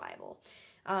about in the Bible.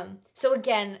 So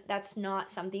again, that's not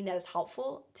something that is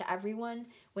helpful to everyone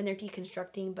when they're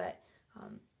deconstructing, but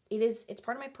it's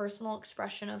part of my personal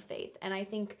expression of faith. And I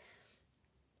think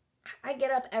I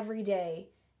get up every day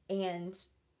and,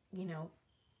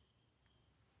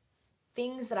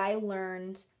 things that I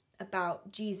learned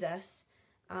about Jesus,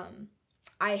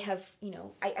 I have,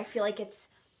 I feel like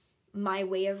it's my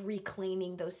way of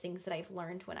reclaiming those things that I've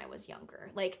learned when I was younger.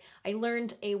 Like, I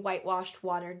learned a whitewashed,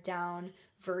 watered down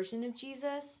version of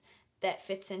Jesus that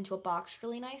fits into a box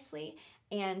really nicely,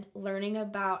 and learning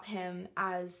about him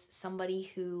as somebody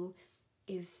who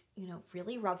is,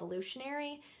 really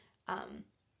revolutionary,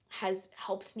 has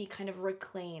helped me kind of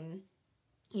reclaim,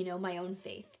 my own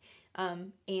faith.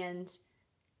 And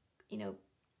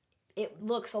it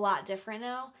looks a lot different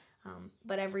now.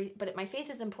 But my faith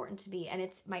is important to me, and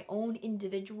it's my own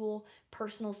individual,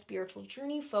 personal, spiritual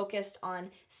journey focused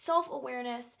on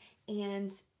self-awareness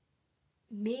and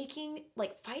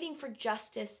fighting for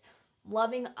justice,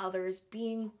 loving others,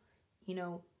 being,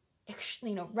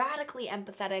 radically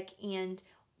empathetic, and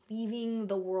leaving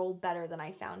the world better than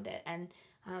I found it. And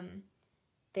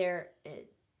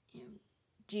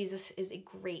Jesus is a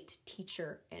great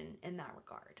teacher in that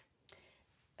regard.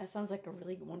 That sounds like a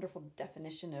really wonderful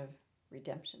definition of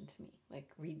redemption to me, like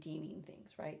redeeming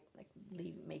things, right? Like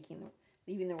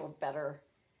leaving the world better,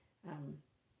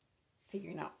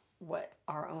 figuring out what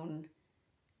our own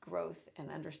growth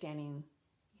and understanding,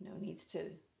 needs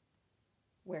to,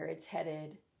 where it's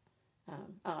headed.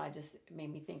 It just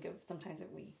made me think of sometimes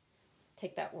that we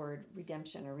take that word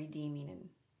redemption or redeeming and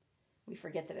we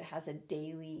forget that it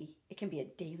can be a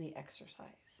daily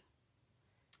exercise.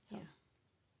 So. Yeah.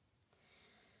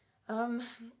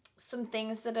 Some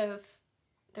things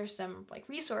there's some like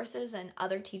resources and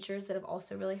other teachers that have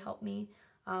also really helped me.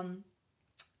 I've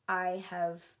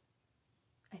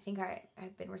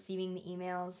been receiving the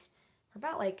emails for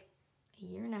about like a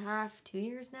year and a half, 2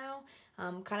 years now.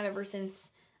 Kind of ever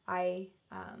since I,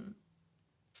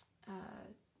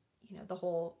 the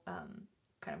whole,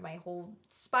 kind of my whole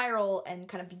spiral and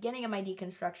kind of beginning of my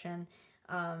deconstruction,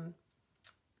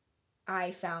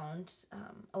 I found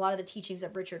a lot of the teachings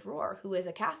of Richard Rohr, who is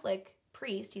a Catholic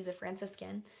priest. He's a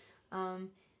Franciscan,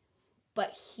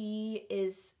 but he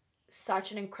is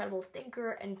such an incredible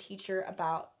thinker and teacher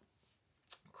about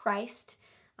Christ.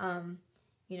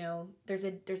 There's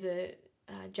a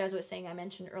Jesuit saying I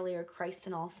mentioned earlier, Christ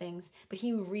in all things, but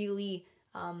he really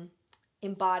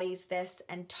embodies this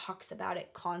and talks about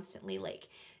it constantly, like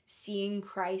seeing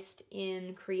Christ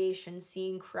in creation,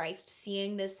 seeing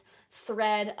this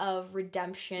thread of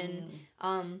redemption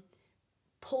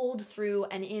pulled through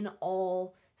and in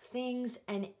all things.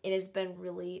 And it has been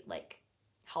really like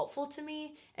helpful to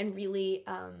me and really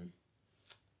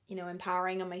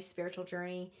empowering on my spiritual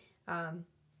journey.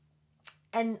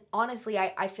 And honestly,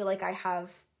 I feel like I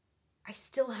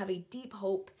still have a deep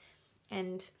hope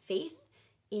and faith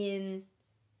in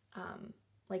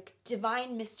like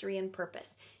divine mystery and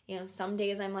purpose. Some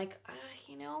days I'm like,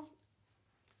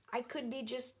 I could be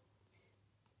just,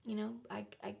 I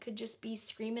could just be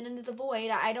screaming into the void.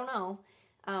 I don't know.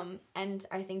 And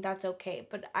I think that's okay.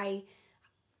 But I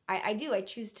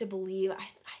choose to believe. I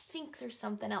think there's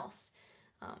something else.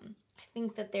 I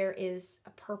think that there is a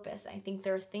purpose. I think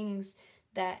there are things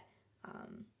that,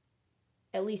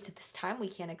 at least at this time, we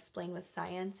can't explain with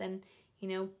science. And,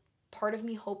 part of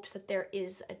me hopes that there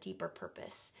is a deeper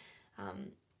purpose.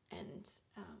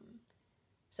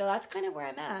 So that's kind of where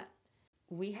I'm at.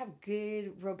 We have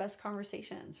good, robust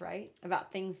conversations, right?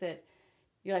 About things that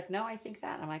you're like, no, I think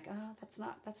that. And I'm like, oh, that's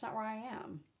not where I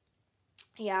am.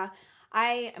 Yeah.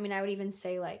 I would even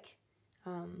say like,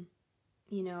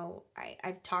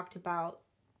 I've talked about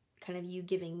kind of you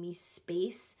giving me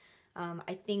space.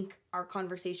 I think our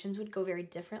conversations would go very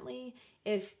differently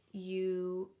if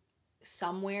you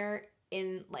somewhere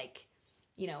in like,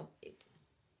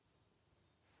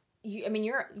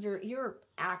 you're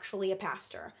actually a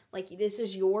pastor. Like, this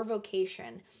is your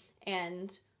vocation.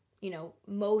 And,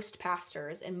 most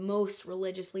pastors and most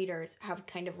religious leaders have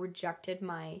kind of rejected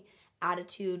my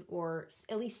attitude, or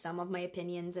at least some of my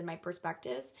opinions and my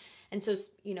perspectives. And so,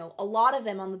 a lot of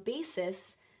them on the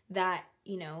basis that,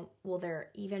 they're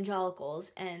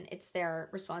evangelicals and it's their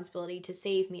responsibility to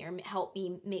save me or help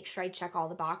me make sure I check all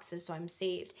the boxes so I'm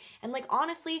saved. And like,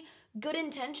 honestly, good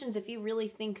intentions, if you really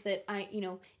think that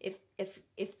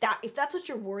if that's what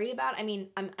you're worried about, I mean,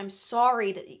 I'm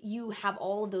sorry that you have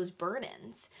all of those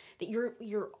burdens, that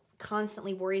you're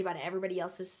constantly worried about everybody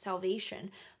else's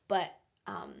salvation. But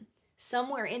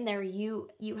somewhere in there, you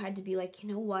had to be like, you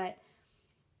know what,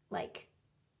 like,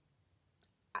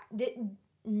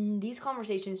 these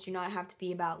conversations do not have to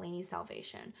be about Lanie's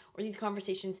salvation, or these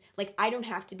conversations, like, I don't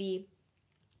have to be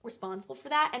responsible for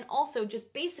that. And also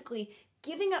just basically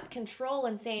giving up control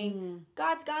and saying,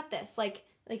 God's got this. Like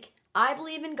I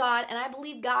believe in God, and I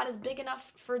believe God is big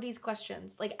enough for these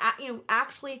questions. Like,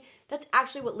 actually, that's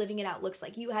actually what living it out looks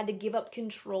like. You had to give up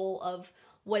control of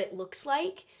what it looks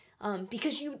like,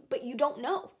 because you don't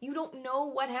know. You don't know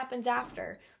what happens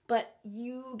after, but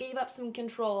you gave up some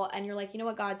control, and you're like, you know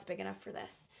what, God's big enough for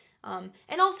this.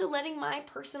 And also letting my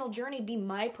personal journey be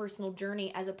my personal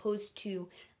journey, as opposed to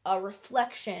a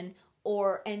reflection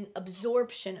or an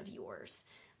absorption of yours.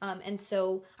 And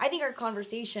so I think our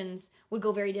conversations would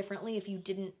go very differently if you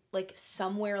didn't, like,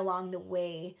 somewhere along the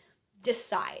way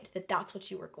decide that that's what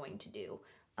you were going to do.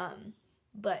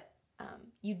 But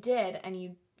you did,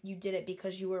 and you did it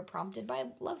because you were prompted by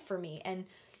love for me. And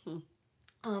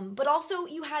but also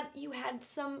you had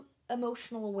some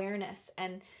emotional awareness.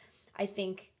 And I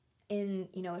think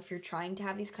if you're trying to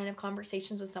have these kind of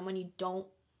conversations with someone you don't,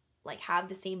 like, have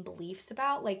the same beliefs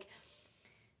about, like,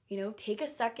 take a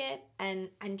second and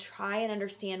try and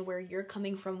understand where you're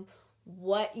coming from,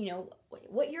 what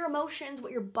your emotions,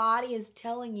 what your body is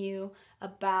telling you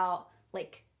about,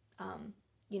 like,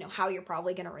 how you're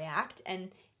probably going to react.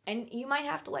 And you might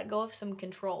have to let go of some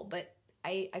control, but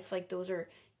I feel like those are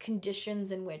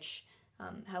conditions in which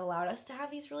have allowed us to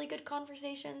have these really good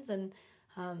conversations. And,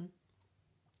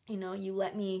 you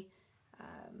let me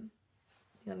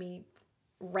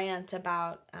rant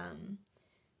about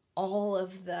all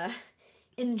of the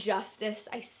injustice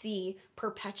I see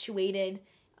perpetuated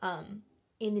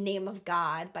in the name of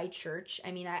God by church.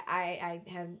 I mean, I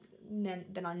have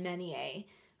been on many a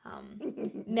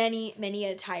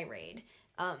tirade,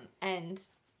 and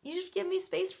you just give me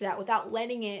space for that without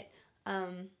letting it,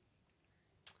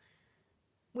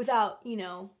 without,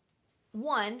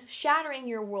 one, shattering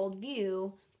your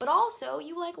worldview, but also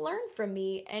you, like, learned from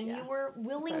me, and you were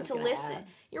willing to listen.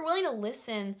 You're willing to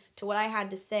listen to what I had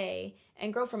to say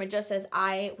and grow from it, just as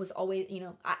I was always,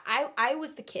 I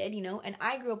was the kid, and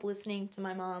I grew up listening to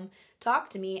my mom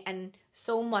talk to me, and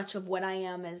so much of what I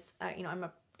am is, I'm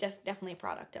definitely a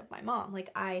product of my mom. Like,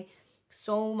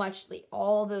 so much, like,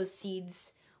 all those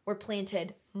seeds were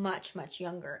planted much, much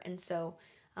younger. And so,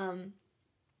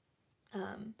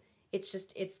 it's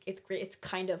just, it's great. It's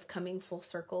kind of coming full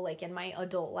circle, like, in my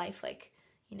adult life, like,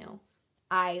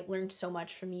 I learned so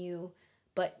much from you,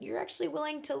 but you're actually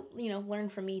willing to, learn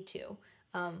from me too.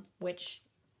 Which,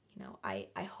 I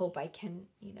hope I can,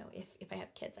 if I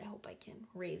have kids, I hope I can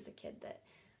raise a kid that,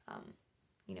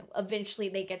 eventually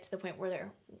they get to the point where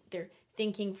they're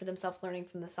thinking for themselves, learning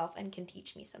from themselves, and can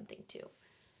teach me something too.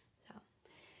 So.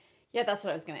 Yeah, that's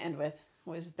what I was going to end with,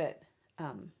 was that,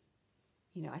 I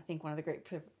think one of the great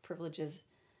privileges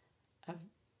of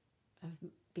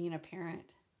being a parent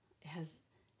has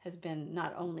been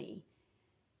not only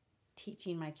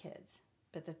teaching my kids,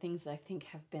 but the things that I think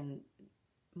have been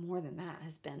more than that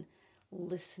has been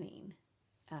listening,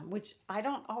 which I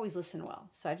don't always listen well.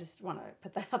 So I just want to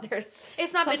put that out there.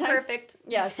 It's not been perfect.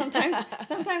 Yeah, sometimes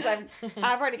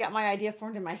I've already got my idea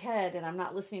formed in my head, and I'm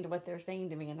not listening to what they're saying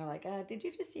to me, and they're like, "Did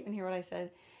you just even hear what I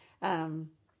said?"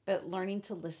 But learning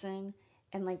to listen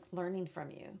and, like, learning from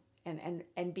you,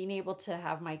 and being able to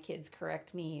have my kids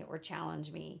correct me or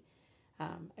challenge me.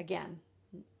 Again,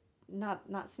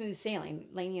 not smooth sailing.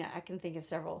 Lanie, I can think of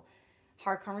several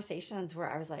hard conversations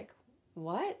where I was like,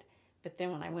 what? But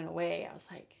then when I went away, I was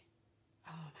like,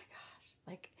 oh my gosh.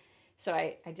 Like, so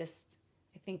I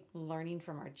think learning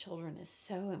from our children is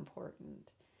so important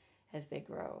as they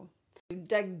grow. We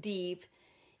dug deep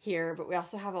here, but we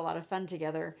also have a lot of fun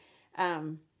together.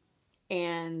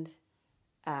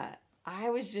 I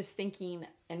was just thinking,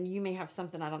 and you may have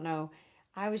something, I don't know.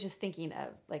 I was just thinking of,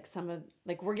 like,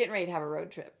 we're getting ready to have a road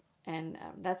trip. And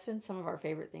that's been some of our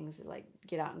favorite things, to, like,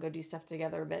 get out and go do stuff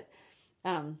together. But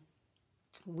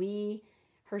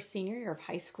her senior year of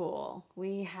high school,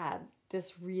 we had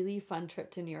this really fun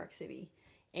trip to New York City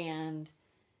and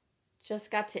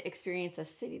just got to experience a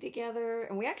city together.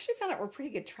 And we actually found out we're pretty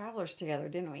good travelers together,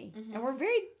 didn't we? Mm-hmm. And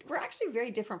we're actually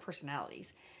very different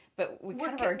personalities, but we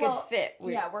kind of are a good fit.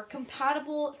 We're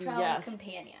compatible travel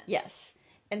companions. Yes.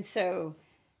 And so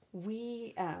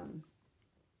we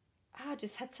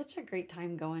just had such a great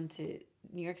time going to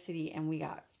New York City, and we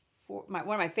got one of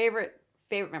my favorite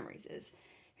memories is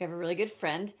we have a really good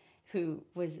friend who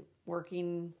was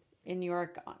working in New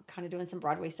York, kind of doing some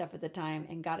Broadway stuff at the time,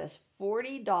 and got us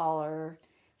 $40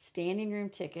 standing room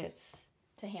tickets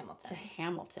to Hamilton.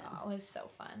 Oh, it was so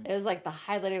fun. It was like the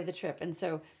highlight of the trip. And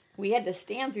so we had to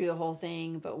stand through the whole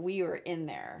thing, but we were in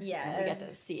there. Yeah. And we got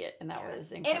to see it, and that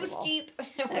was incredible. And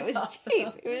it was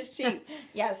cheap. It was cheap.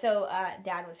 Yeah, so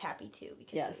Dad was happy too,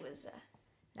 because it was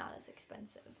not as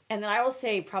expensive. And then I will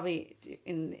say, probably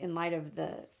in light of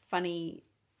the funny,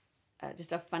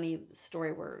 just a funny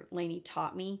story where Lanie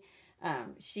taught me,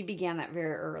 she began that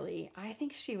very early. I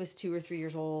think she was 2 or 3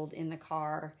 years old in the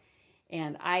car.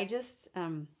 And I just,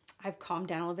 I've calmed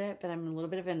down a little bit, but I'm a little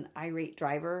bit of an irate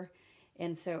driver.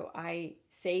 And so I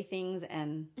say things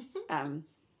and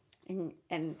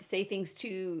say things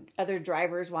to other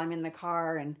drivers while I'm in the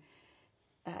car. And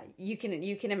you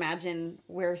can imagine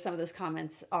where some of those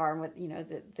comments are, what,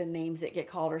 the names that get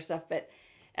called or stuff. But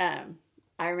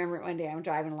I remember one day I'm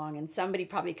driving along and somebody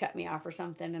probably cut me off or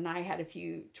something, and I had a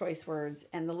few choice words,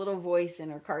 and the little voice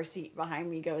in her car seat behind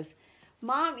me goes,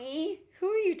 "Mommy, who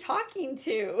are you talking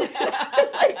to?" I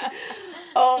was like,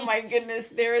 oh my goodness,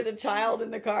 there is a child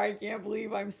in the car. I can't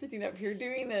believe I'm sitting up here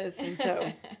doing this. And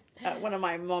so one of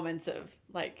my moments of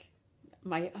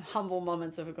my humble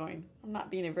moments of going, I'm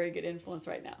not being a very good influence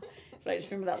right now. But I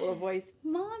just remember that little voice,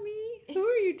 "Mommy, who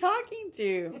are you talking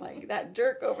to?" Like, that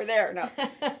jerk over there. No.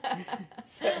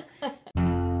 So.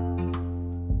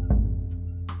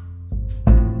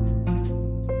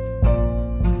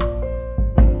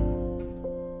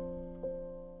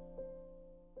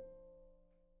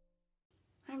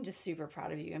 I'm just super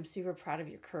proud of you. I'm super proud of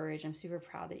your courage. I'm super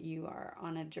proud that you are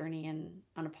on a journey and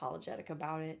unapologetic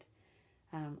about it.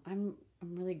 I'm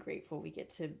really grateful we get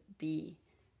to be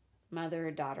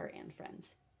mother, daughter, and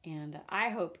friends. And I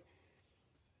hope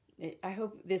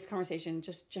this conversation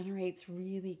just generates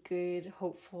really good,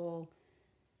 hopeful,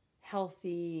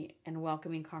 healthy, and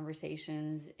welcoming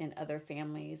conversations in other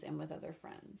families and with other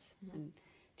friends. Mm-hmm. And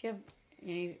do you have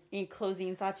any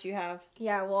closing thoughts you have?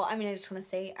 Yeah, well, I just want to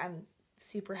say I'm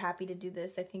super happy to do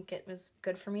this. I think it was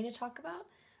good for me to talk about.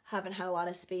 Haven't had a lot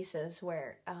of spaces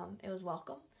where it was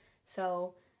welcome.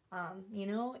 So,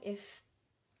 if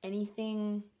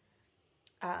anything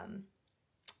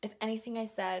I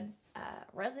said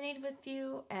resonated with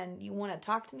you and you want to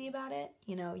talk to me about it,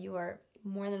 you are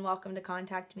more than welcome to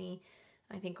contact me.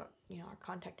 I think, our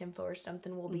contact info or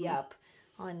something will be up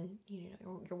on,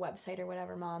 your website or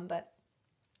whatever, Mom. But,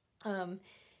 and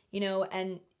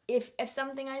if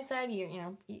something I said,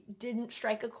 you didn't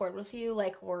strike a chord with you,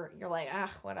 or you're like,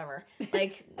 whatever,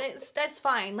 that's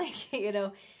fine.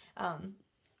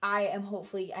 I am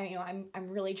hopefully, I'm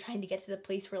really trying to get to the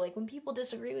place where, when people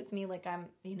disagree with me,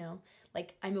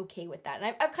 I'm okay with that.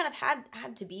 And I've kind of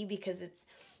had to be, because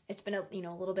it's been a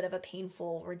little bit of a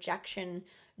painful rejection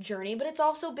journey, but it's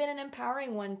also been an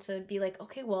empowering one to be like,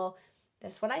 okay, well,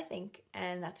 that's what I think,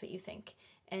 and that's what you think.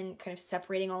 And kind of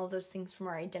separating all of those things from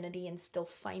our identity and still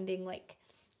finding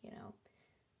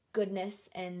goodness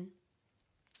and,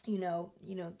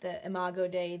 the imago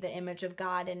Dei, the image of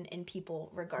God in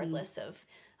people, regardless of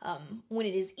when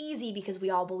it is easy, because we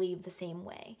all believe the same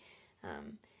way.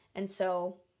 And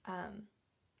so,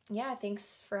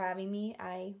 thanks for having me.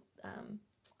 I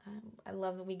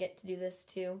love that we get to do this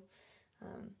too.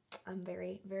 I'm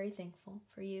very, very thankful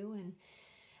for you and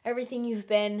everything you've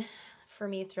been for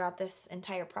me throughout this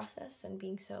entire process, and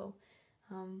being so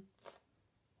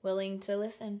willing to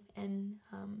listen and,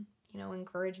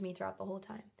 encourage me throughout the whole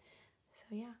time. So,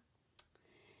 yeah.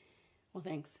 Well,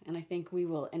 thanks. And I think we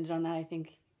will end it on that. I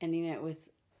think ending it with,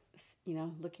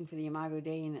 looking for the imago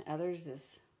Dei in others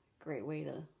is a great way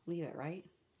to leave it, right?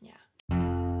 Yeah.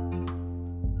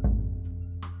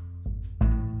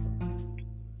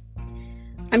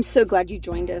 I'm so glad you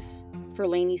joined us for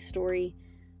Lanie's story.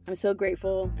 I'm so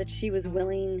grateful that she was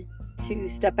willing to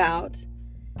step out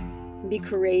and be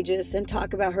courageous and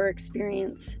talk about her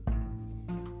experience.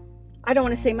 I don't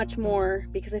want to say much more,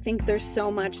 because I think there's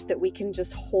so much that we can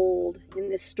just hold in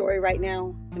this story right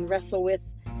now and wrestle with,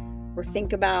 or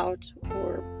think about,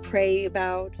 or pray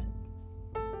about.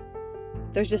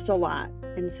 There's just a lot.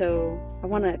 And so I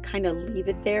want to kind of leave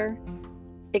it there,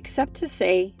 except to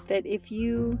say that if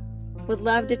you would would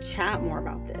love to chat more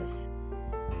about this.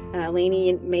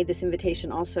 Lanie made this invitation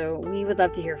also. We would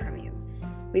love to hear from you.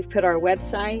 We've put our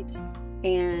website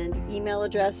and email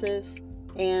addresses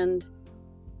and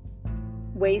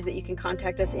ways that you can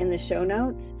contact us in the show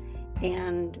notes.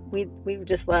 And we would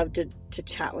just love to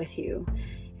chat with you.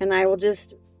 And I will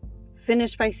just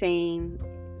finish by saying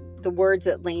the words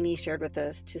that Lanie shared with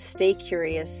us, to stay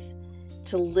curious,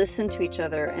 to listen to each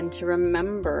other, and to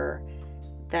remember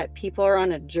that people are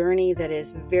on a journey that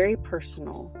is very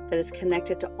personal, that is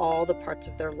connected to all the parts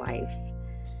of their life.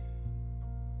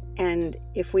 And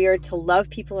if we are to love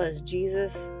people as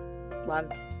Jesus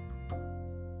loved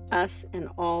us and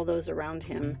all those around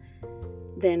him,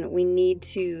 then we need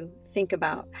to think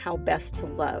about how best to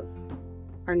love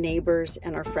our neighbors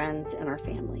and our friends and our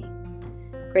family.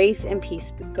 Grace and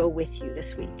peace go with you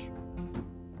this week.